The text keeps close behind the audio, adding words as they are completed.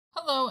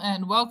Hello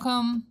and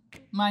welcome.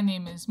 My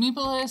name is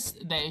Meepolis,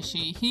 they,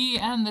 she, he,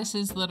 and this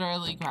is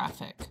Literally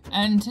Graphic.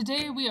 And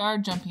today we are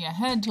jumping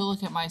ahead to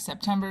look at my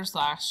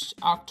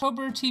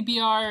September/October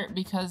TBR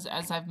because,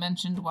 as I've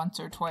mentioned once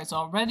or twice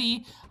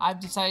already,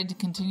 I've decided to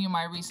continue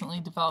my recently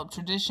developed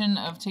tradition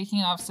of taking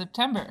off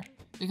September,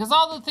 because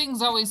all the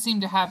things always seem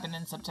to happen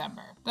in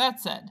September. That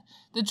said,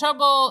 the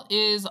trouble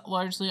is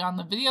largely on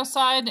the video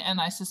side, and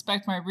I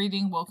suspect my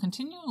reading will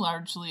continue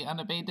largely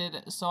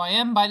unabated, so I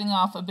am biting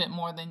off a bit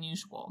more than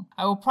usual.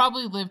 I will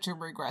probably live to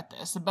regret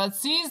this, but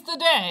seize the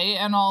day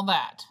and all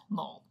that.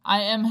 Lol.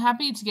 I am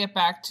happy to get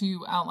back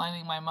to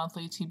outlining my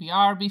monthly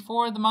TBR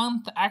before the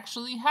month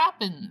actually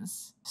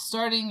happens.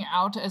 Starting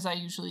out as I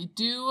usually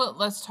do,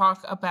 let's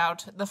talk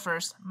about the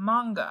first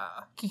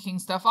manga. Kicking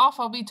stuff off,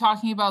 I'll be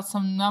talking about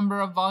some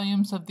number of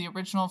volumes of the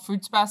original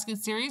Fruits Basket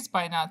series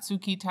by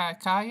Natsuki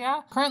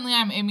Takaya. Currently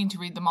I'm aiming to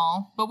read them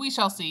all, but we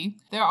shall see.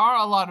 There are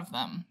a lot of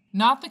them.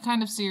 Not the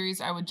kind of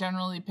series I would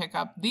generally pick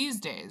up these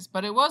days,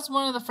 but it was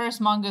one of the first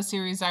manga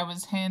series I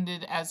was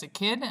handed as a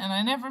kid, and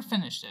I never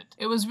finished it.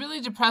 It was really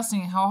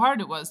depressing how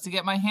hard it was to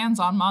get my hands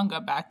on manga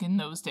back in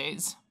those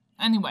days.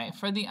 Anyway,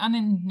 for the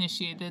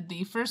uninitiated,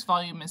 the first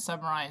volume is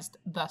summarized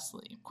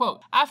thusly.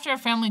 Quote, after a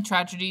family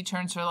tragedy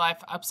turns her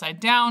life upside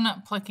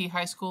down, plucky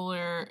high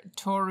schooler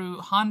Toru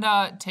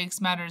Honda takes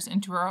matters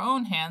into her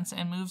own hands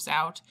and moves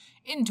out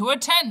into a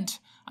tent.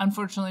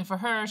 Unfortunately for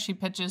her, she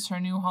pitches her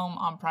new home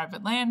on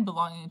private land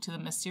belonging to the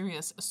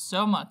mysterious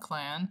Soma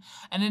clan,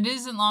 and it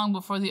isn't long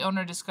before the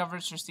owner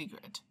discovers her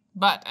secret.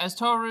 But, as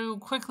Toru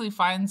quickly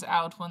finds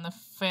out when the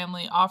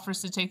family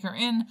offers to take her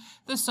in,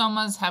 the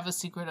Somas have a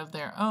secret of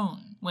their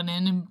own. When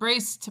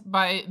embraced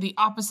by the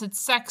opposite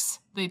sex,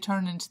 they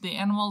turn into the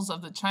animals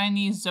of the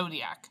Chinese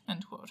zodiac.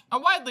 End quote. A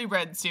widely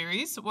read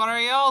series. What are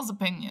y'all's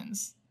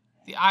opinions?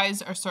 The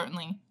eyes are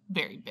certainly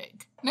very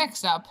big.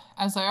 Next up,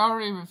 as I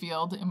already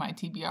revealed in my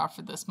TBR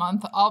for this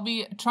month, I'll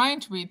be trying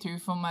to read through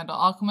Fullmetal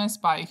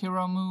Alchemist by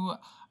Hiromu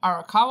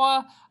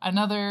Arakawa,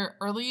 another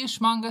early-ish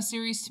manga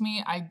series to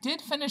me. I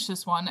did finish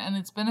this one, and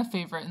it's been a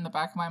favorite in the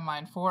back of my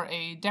mind for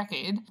a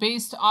decade.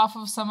 Based off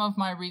of some of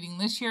my reading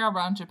this year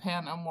around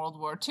Japan and World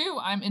War II,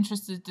 I'm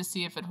interested to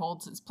see if it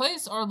holds its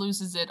place or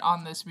loses it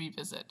on this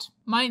revisit.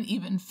 Might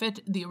even fit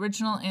the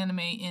original anime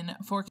in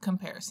for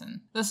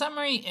comparison. The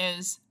summary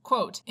is,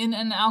 quote, in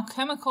an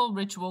alchemical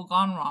ritual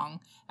gone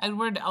wrong,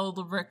 Edward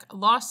Elric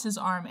lost his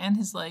arm and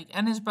his leg,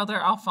 and his brother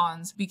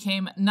Alphonse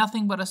became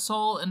nothing but a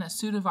soul in a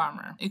suit of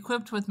armor.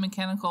 Equipped with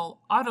mechanical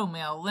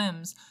automail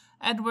limbs,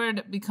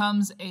 Edward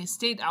becomes a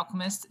state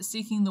alchemist,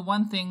 seeking the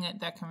one thing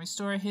that can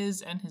restore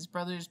his and his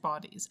brother's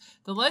bodies,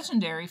 the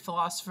legendary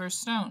Philosopher's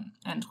Stone,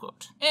 end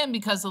quote. And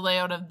because the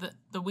layout of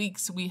the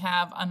weeks, we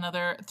have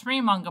another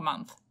 3 manga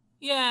month.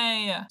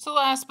 Yay! So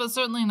last but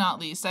certainly not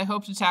least, I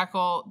hope to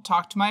tackle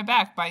Talk to My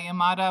Back by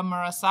Yamada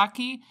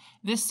Murasaki.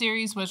 This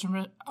series was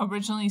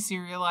originally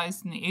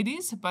serialized in the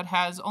 80s, but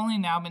has only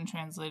now been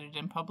translated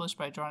and published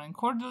by Drawn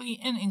Quarterly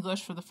in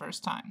English for the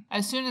first time.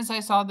 As soon as I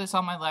saw this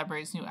on my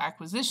library's new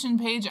acquisition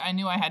page, I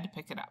knew I had to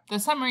pick it up. The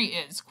summary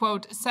is,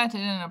 quote, set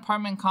in an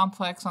apartment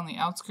complex on the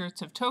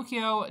outskirts of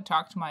Tokyo,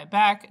 Talk to My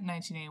Back,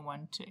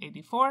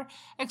 1981-84,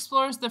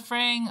 explores the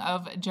fraying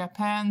of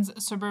Japan's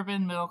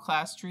suburban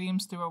middle-class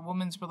dreams through a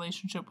woman's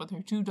relationship with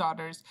her 2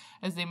 daughters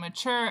as they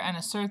mature and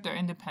assert their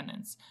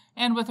independence,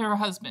 and with her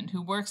husband,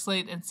 who works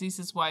late and sees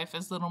his wife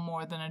as little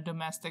more than a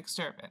domestic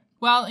servant.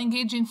 While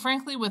engaging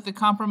frankly with the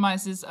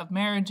compromises of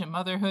marriage and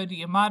motherhood,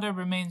 Yamada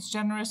remains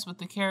generous with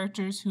the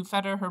characters who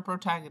fetter her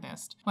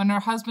protagonist. When her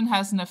husband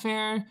has an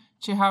affair,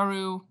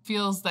 Chiharu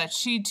feels that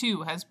she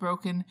too has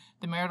broken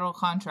the marital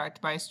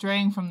contract by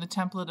straying from the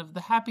template of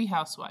the happy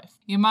housewife.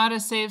 Yamada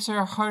saves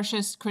her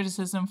harshest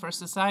criticism for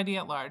society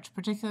at large,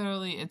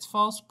 particularly its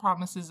false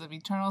promises of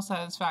eternal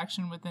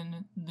satisfaction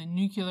within the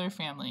nuclear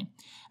family,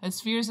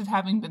 as fears of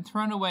having been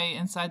thrown away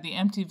inside the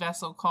empty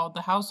vessel called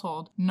the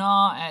household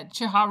gnaw at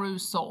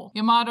Chiharu's soul.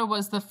 Yamada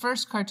was the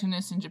first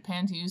cartoonist in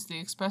Japan to use the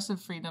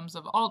expressive freedoms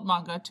of alt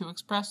manga to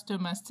express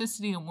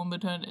domesticity and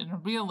womanhood in a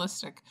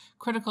realistic,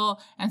 critical,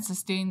 and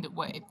sustained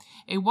way.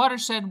 A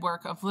watershed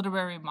work of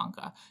literary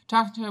manga.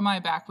 Talk to My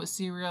Back was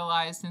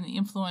serialized in the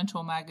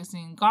influential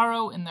magazine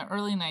Garo in the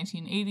early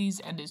 1980s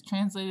and is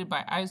translated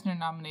by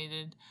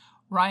Eisner-nominated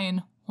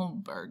Ryan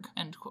Holmberg,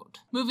 end quote.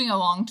 Moving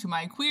along to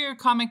my queer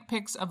comic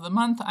picks of the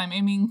month, I'm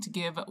aiming to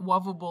give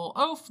Wuvable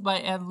Oaf by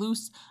Ed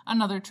Luce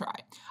another try.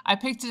 I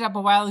picked it up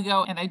a while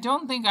ago, and I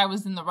don't think I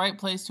was in the right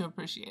place to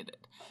appreciate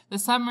it. The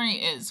summary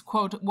is,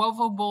 quote,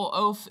 Wuvable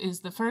Oaf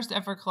is the first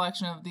ever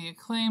collection of the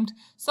acclaimed,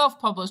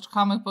 self-published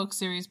comic book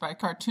series by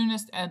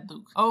cartoonist Ed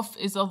Luce. Oaf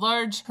is a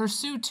large,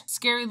 hirsute,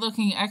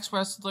 scary-looking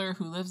ex-wrestler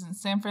who lives in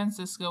San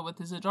Francisco with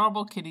his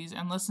adorable kitties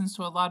and listens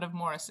to a lot of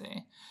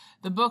Morrissey.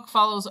 The book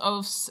follows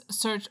Oaf's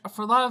search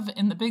for love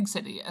in the big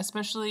city,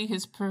 especially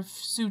his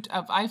pursuit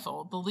of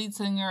Eiffel, the lead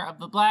singer of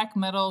the black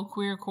metal,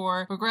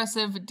 queercore,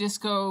 progressive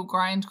disco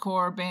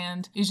grindcore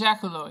band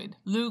Ejaculoid.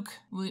 Luke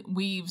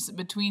weaves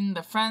between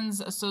the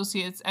friends,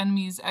 associates,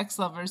 enemies,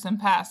 ex-lovers, and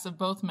past of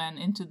both men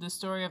into the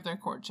story of their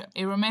courtship.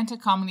 A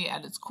romantic comedy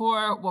at its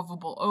core,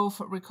 Wuvable Oaf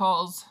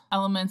recalls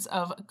elements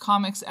of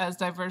comics as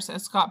diverse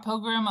as Scott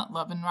Pilgrim,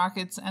 Love and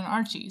Rockets, and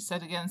Archie,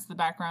 set against the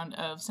background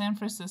of San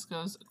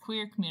Francisco's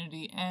queer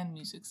community and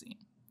music scene.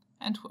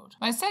 End quote.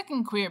 My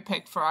second queer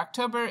pick for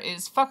October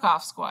is Fuck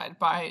Off Squad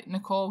by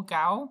Nicole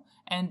Goux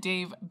and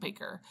Dave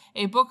Baker,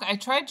 a book I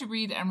tried to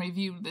read and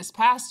review this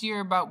past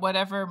year, but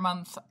whatever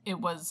month it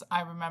was,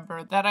 I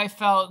remember that I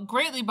fell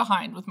greatly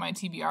behind with my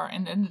TBR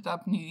and ended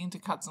up needing to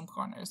cut some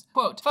corners.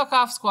 Quote, Fuck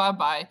Off Squad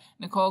by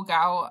Nicole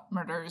Goux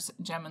murders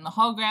Gem in the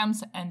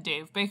Holograms, and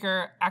Dave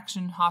Baker,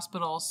 Action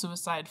Hospital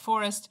Suicide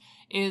Forest,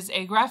 is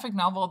a graphic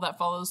novel that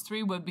follows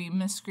three would-be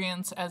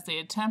miscreants as they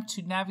attempt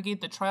to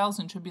navigate the trials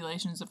and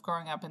tribulations of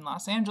growing up in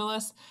Los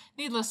Angeles.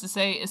 Needless to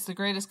say, it's the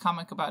greatest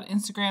comic about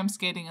Instagram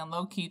skating and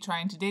low-key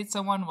trying to date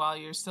someone while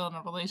you're still in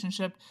a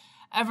relationship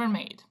ever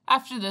made.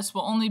 After this,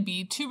 we'll only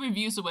be 2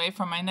 reviews away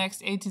from my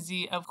next A to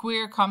Z of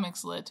Queer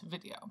Comics Lit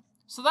video.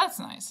 So that's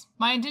nice.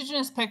 My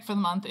indigenous pick for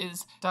the month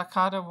is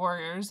Dakwäkãda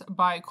Warriors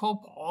by Cole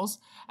Pauls,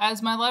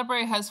 as my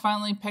library has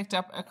finally picked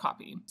up a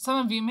copy. Some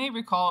of you may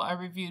recall I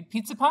reviewed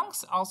Pizza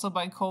Punks, also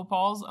by Cole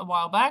Pauls, a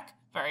while back.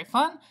 Very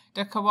fun.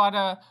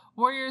 Dakwäkãda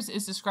Warriors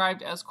is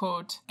described as,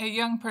 quote, a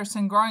young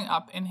person growing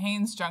up in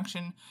Haines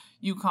Junction,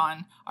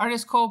 Yukon.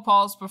 Artist Cole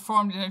Pauls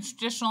performed in a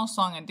traditional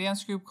song and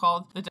dance group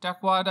called the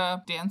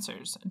Dakwäkãda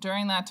Dancers.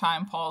 During that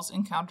time, Pauls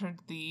encountered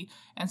the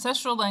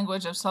ancestral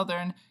language of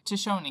Southern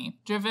Shoshone.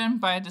 Driven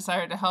by a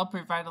desire to help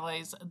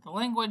revitalize the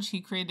language,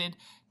 he created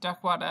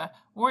Dakwäkãda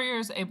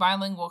Warriors, a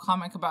bilingual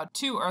comic about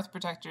 2 Earth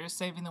protectors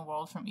saving the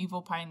world from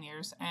evil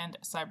pioneers and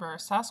cyber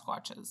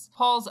Sasquatches.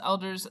 Paul's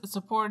elders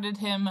supported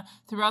him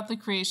throughout the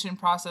creation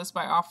process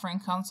by offering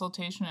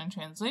consultation and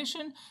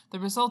translation. The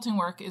resulting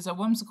work is a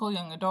whimsical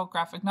young adult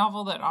graphic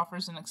novel that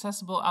offers an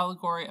accessible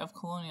allegory of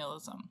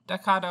colonialism.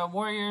 Dakwäkãda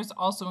Warriors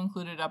also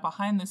included a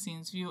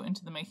behind-the-scenes view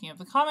into the making of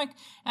the comic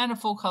and a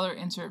full-color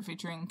insert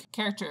featuring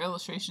character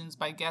illustrations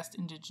by guest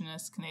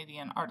Indigenous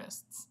Canadian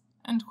artists.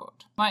 End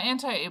quote. My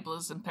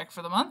anti-ableism pick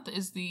for the month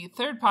is The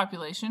Third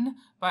Population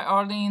by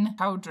Aurélien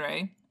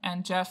Ducoudray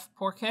and Jeff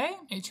Pourquié,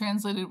 a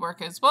translated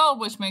work as well,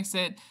 which makes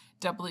it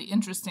doubly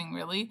interesting,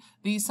 really.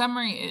 The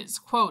summary is,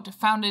 quote,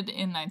 founded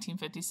in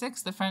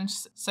 1956, the French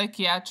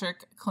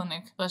psychiatric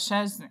clinic La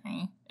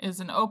Chesnée is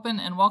an open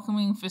and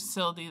welcoming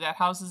facility that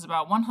houses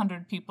about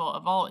 100 people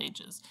of all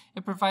ages.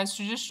 It provides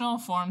traditional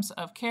forms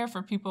of care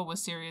for people with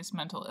serious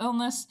mental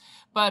illness,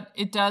 but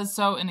it does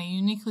so in a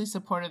uniquely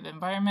supportive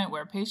environment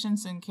where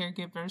patients and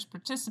caregivers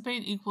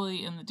participate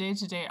equally in the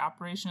day-to-day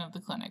operation of the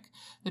clinic.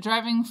 The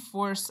driving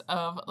force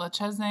of La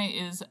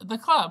Chesnée is The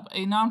Club,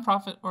 a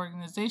nonprofit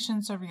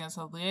organization serving as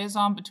a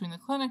liaison between the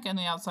clinic and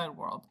the outside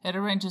world. It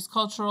arranges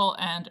cultural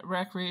and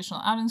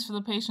recreational outings for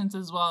the patients,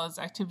 as well as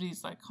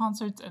activities like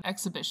concerts and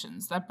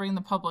exhibitions that bring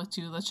the public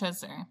to La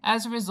Chesnée.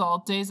 As a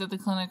result, days at the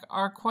clinic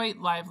are quite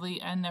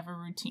lively and never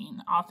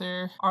routine.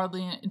 Author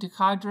Aurélien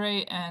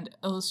Ducoudray and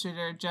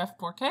illustrator Jeff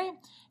Pourquié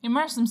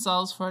immerse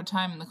themselves for a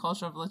time in the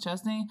culture of La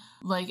Chesnée.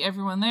 Like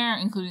everyone there,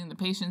 including the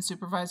patients,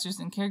 supervisors,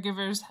 and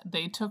caregivers,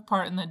 they took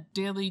part in the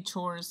daily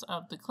chores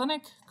of the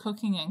clinic,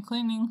 cooking and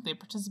cleaning. They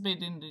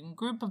participated in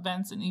group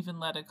events and even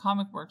led a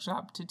comic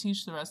workshop to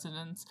teach the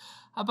residents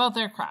about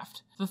their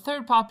craft. The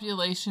Third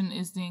Population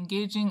is the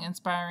engaging,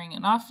 inspiring,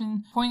 and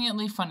often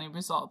poignantly funny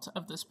result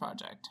of this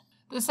project.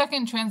 The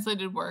second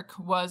translated work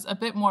was a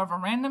bit more of a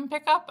random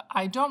pickup.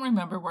 I don't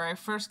remember where I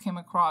first came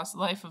across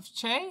Life of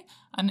Che,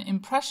 an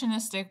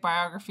impressionistic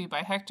biography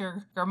by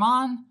Héctor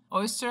Germán,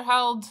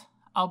 Oesterheld,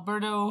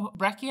 Alberto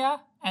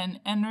Breccia, and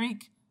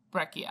Enrique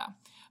Breccia,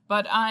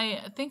 but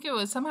I think it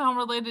was somehow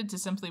related to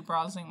simply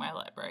browsing my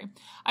library.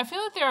 I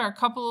feel like there are a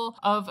couple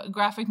of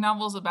graphic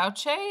novels about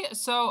Che,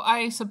 so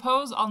I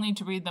suppose I'll need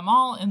to read them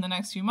all in the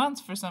next few months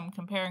for some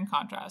compare and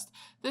contrast.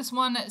 This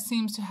one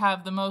seems to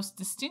have the most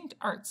distinct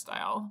art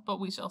style, but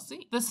we shall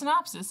see. The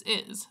synopsis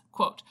is,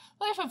 quote,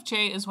 Life of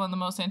Che is one of the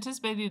most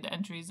anticipated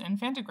entries in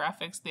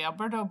Fantagraphics, the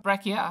Alberto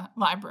Breccia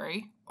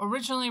library,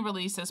 originally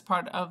released as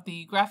part of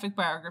the graphic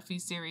biography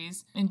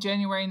series in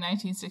January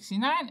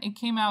 1969. It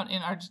came out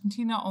in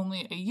Argentina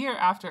only a year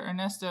after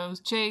Ernesto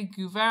Che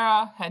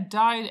Guevara had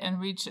died and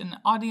reached an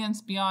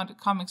audience beyond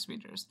comics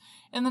readers.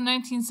 In the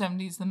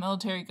 1970s, the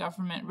military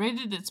government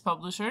raided its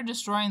publisher,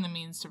 destroying the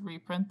means to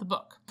reprint the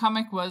book. The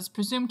comic was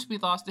presumed to be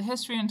lost to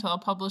history until a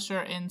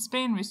publisher in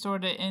Spain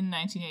restored it in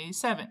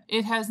 1987.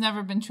 It has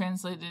never been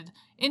translated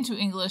into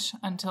English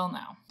until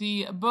now.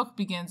 The book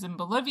begins in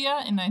Bolivia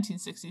in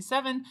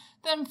 1967,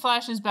 then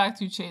flashes back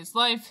through Che's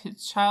life,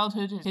 his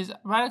childhood, his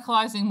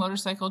radicalizing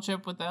motorcycle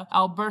trip with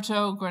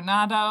Alberto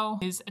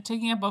Granado, his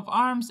taking up of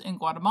arms in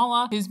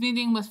Guatemala, his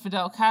meeting with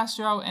Fidel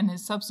Castro, and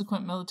his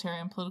subsequent military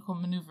and political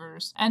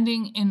maneuvers,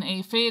 ending in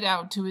a fade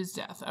out to his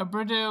death.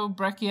 Alberto,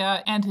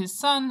 Breccia, and his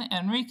son,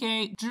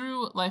 Enrique,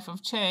 drew Life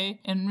of Che.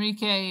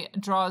 Enrique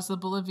draws the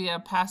Bolivia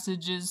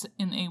passages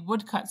in a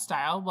woodcut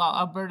style, while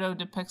Alberto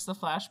depicts the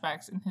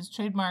flashbacks in his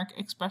trademark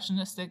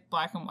expressionistic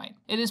black and white.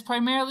 It is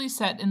primarily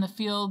set in the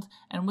field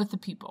and with the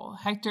people.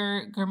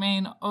 Héctor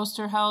Germán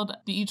Oesterheld,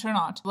 the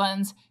Eternaut,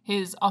 blends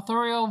his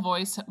authorial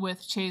voice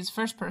with Che's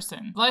first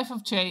person. Life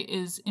of Che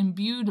is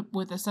imbued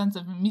with a sense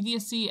of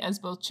immediacy, as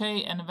both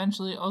Che and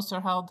eventually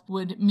Oesterheld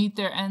would meet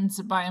their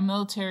ends by a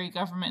military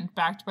government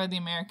backed by the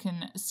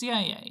American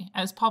CIA.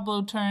 As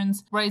Pablo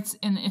Turns writes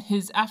in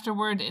his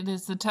afterword, it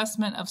is the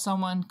testament of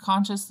someone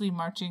consciously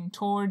marching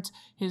towards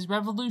his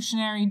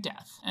revolutionary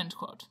death. End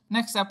quote.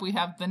 Next up, we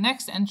have the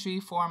next entry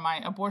for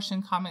my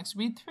abortion comics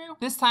read-through.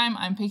 This time,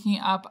 I'm picking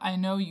up I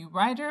Know You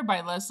Rider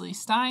by Leslie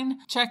Stein.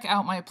 Check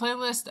out my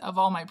playlist of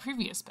all my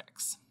previous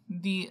picks.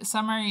 The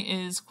summary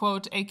is,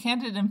 quote, a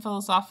candid and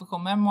philosophical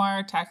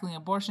memoir tackling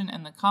abortion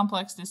and the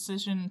complex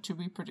decision to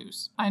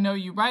reproduce. I Know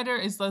You Rider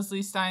is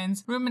Leslie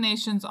Stein's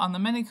ruminations on the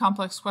many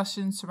complex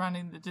questions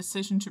surrounding the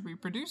decision to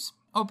reproduce.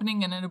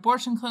 Opening in an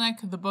abortion clinic,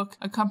 the book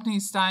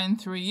accompanies Stein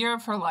through a year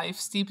of her life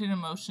steeped in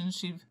emotions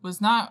she was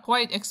not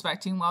quite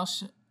expecting, while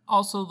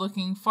also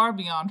looking far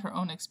beyond her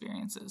own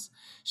experiences.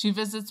 She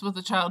visits with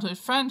a childhood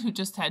friend who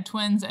just had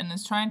twins and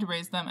is trying to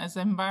raise them as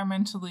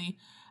environmentally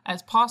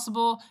as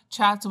possible,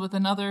 chats with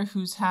another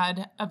who's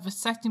had a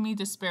vasectomy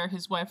to spare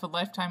his wife a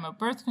lifetime of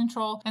birth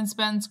control, and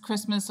spends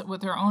Christmas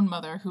with her own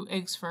mother who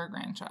aches for a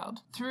grandchild.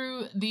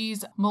 Through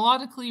these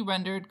melodically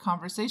rendered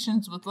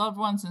conversations with loved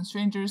ones and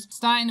strangers,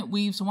 Stein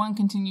weaves one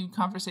continued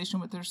conversation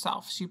with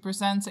herself. She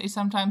presents a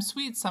sometimes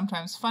sweet,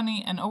 sometimes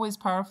funny, and always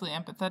powerfully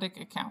empathetic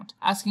account,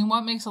 asking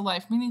what makes a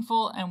life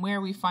meaningful and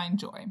where we find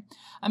joy,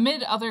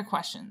 amid other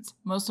questions,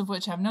 most of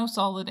which have no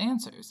solid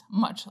answers,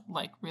 much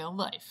like real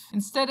life.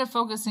 Instead of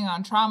focusing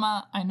on trauma,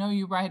 I Know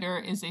You Rider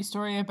is a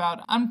story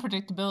about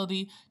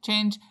unpredictability,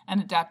 change,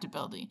 and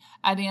adaptability,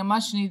 adding a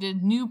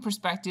much-needed new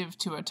perspective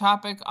to a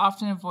topic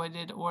often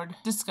avoided or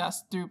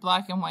discussed through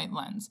black and white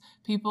lens.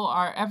 People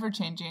are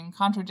ever-changing,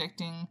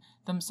 contradicting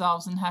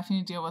themselves, and having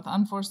to deal with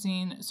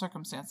unforeseen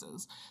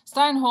circumstances.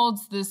 Stein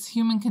holds this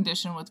human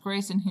condition with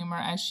grace and humor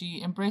as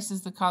she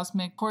embraces the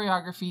cosmic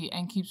choreography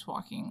and keeps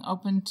walking,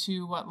 open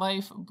to what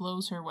life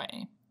blows her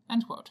way.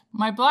 End quote.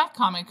 My black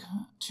comic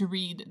to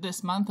read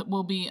this month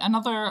will be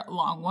another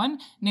long one,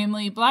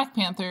 namely Black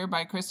Panther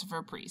by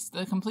Christopher Priest,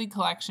 the complete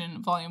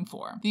collection, volume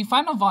 4, the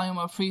final volume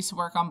of Priest's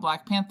work on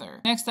Black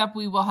Panther. Next up,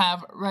 we will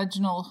have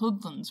Reginald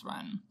Hudlin's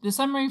run. The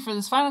summary for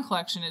this final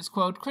collection is,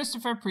 quote,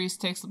 Christopher Priest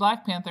takes the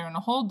Black Panther in a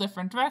whole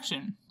different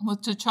direction.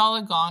 With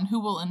T'Challa gone, who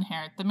will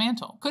inherit the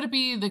mantle? Could it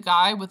be the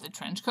guy with the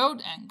trench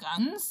coat and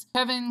guns?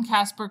 Kevin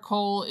Casper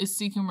Cole is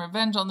seeking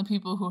revenge on the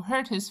people who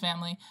hurt his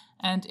family,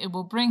 and it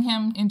will bring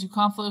him into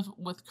conflict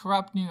with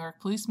corrupt New York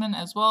policemen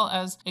as well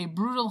as a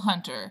brutal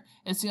hunter.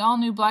 It's the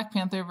all-new Black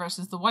Panther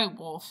versus the White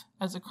Wolf,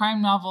 as a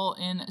crime novel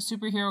in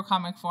superhero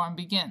comic form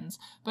begins,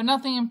 but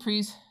nothing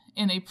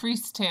in a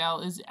Priest's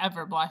tale is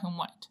ever black and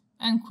white.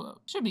 End quote.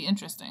 Should be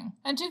interesting.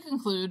 And to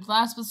conclude,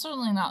 last but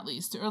certainly not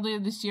least, earlier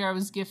this year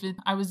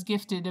I was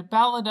gifted A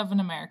Ballad of an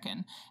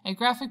American, a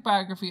graphic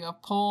biography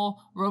of Paul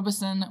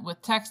Robeson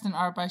with text and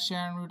art by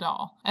Sharon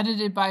Rudahl,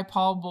 edited by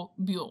Paul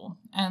Buell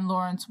and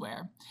Lawrence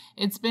Ware.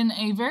 It's been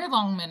a very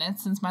long minute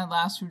since my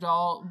last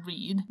Rudahl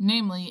read,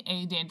 namely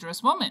A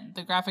Dangerous Woman,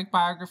 the graphic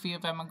biography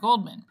of Emma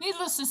Goldman.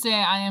 Needless to say,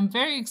 I am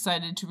very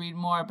excited to read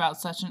more about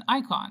such an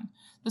icon.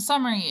 The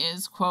summary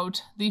is,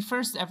 quote, the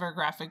first ever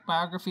graphic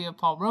biography of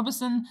Paul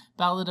Robeson,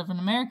 Ballad of an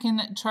American,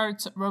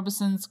 charts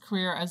Robeson's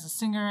career as a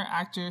singer,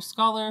 actor,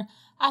 scholar,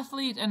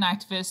 athlete, and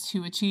activist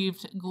who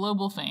achieved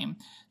global fame.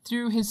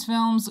 Through his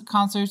films,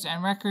 concerts,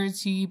 and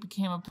records, he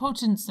became a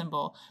potent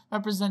symbol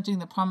representing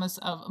the promise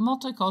of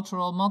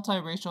multicultural,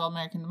 multiracial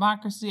American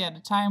democracy at a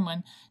time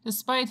when,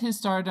 despite his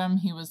stardom,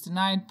 he was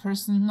denied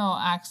personal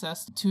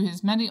access to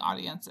his many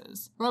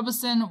audiences.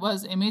 Robeson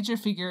was a major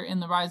figure in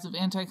the rise of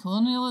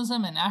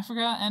anti-colonialism in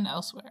Africa and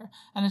elsewhere,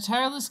 and a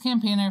tireless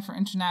campaigner for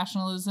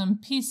internationalism,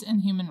 peace,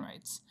 and human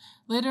rights.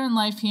 Later in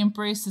life, he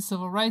embraced the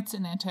civil rights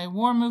and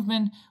anti-war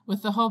movement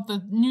with the hope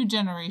that new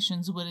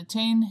generations would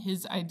attain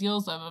his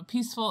ideals of a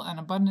peaceful and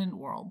abundant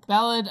world.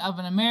 Ballad of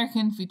an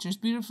American features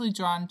beautifully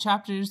drawn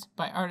chapters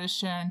by artist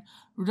Sharon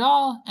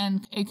Rudahl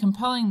and a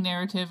compelling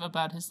narrative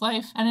about his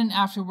life and an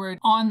afterword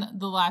on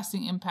the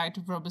lasting impact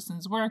of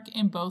Robeson's work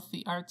in both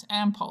the arts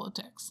and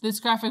politics. This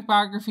graphic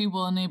biography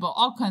will enable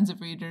all kinds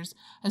of readers,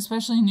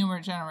 especially newer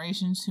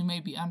generations who may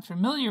be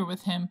unfamiliar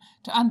with him,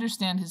 to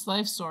understand his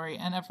life story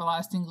and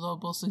everlasting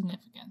global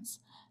significance.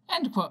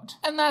 End quote.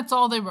 And that's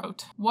all they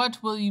wrote.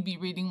 What will you be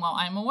reading while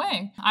I'm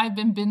away? I've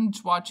been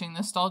binge watching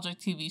nostalgic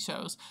TV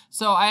shows,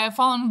 so I have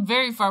fallen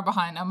very far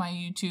behind on my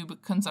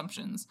YouTube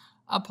consumptions.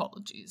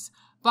 Apologies.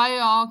 Bye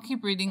y'all,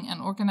 keep reading,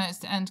 and organize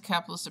to end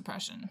capitalist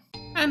oppression.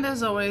 And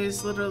as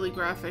always, Literally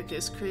Graphic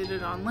is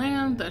created on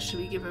land that should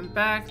be given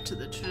back to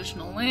the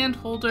traditional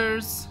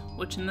landholders,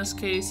 which in this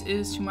case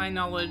is, to my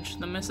knowledge,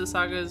 the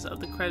Mississaugas of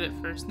the Credit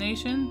First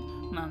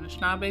Nation,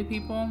 non-Anishinaabe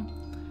people,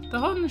 the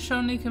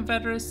Haudenosaunee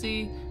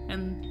Confederacy,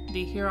 and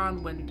the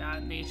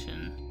Huron-Wendat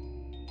Nation.